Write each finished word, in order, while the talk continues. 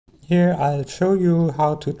Here I'll show you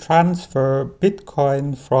how to transfer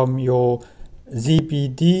Bitcoin from your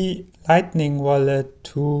Zebedee Lightning wallet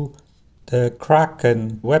to the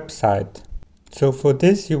Kraken website. So for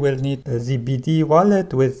this you will need a Zebedee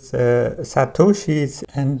wallet with satoshis,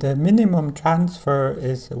 and the minimum transfer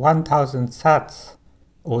is 1000 sats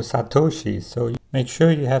or satoshis. So make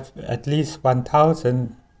sure you have at least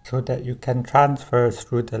 1000 so that you can transfer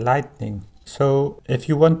through the Lightning. So if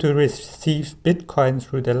you want to receive Bitcoin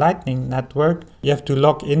through the Lightning Network, you have to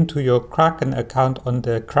log into your Kraken account on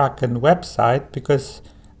the Kraken website, because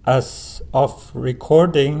as of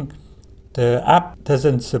recording, the app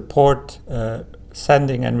doesn't support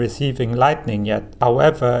sending and receiving Lightning yet.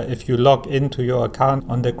 However, if you log into your account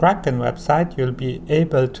on the Kraken website, you'll be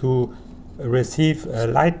able to receive a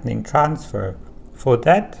Lightning transfer. For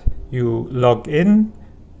that, you log in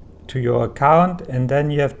to your account, and then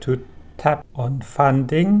you have to tap on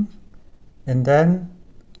funding, and then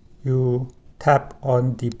you tap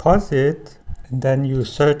on deposit, and then you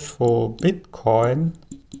search for Bitcoin,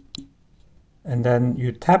 and then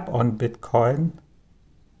you tap on Bitcoin,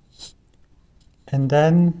 and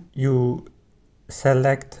then you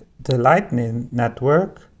select the Lightning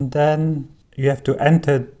Network, and then you have to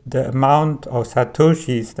enter the amount of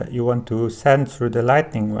satoshis that you want to send through the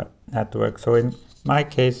Lightning Network. So in my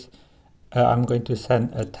case, I'm going to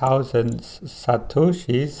send 1000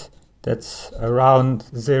 satoshis. That's around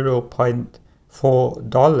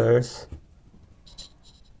 $0.4.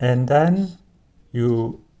 And then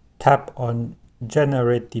you tap on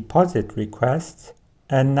generate deposit requests,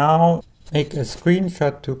 and now make a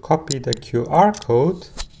screenshot to copy the QR code.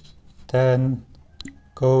 Then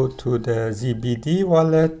go to the Zebedee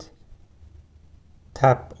wallet,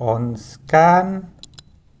 tap on scan,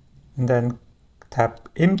 and then tap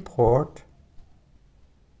import,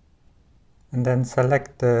 and then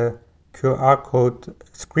select the QR code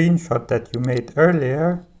screenshot that you made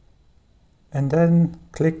earlier, and then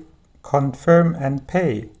click confirm and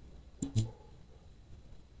pay.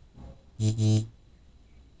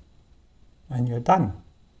 And you're done.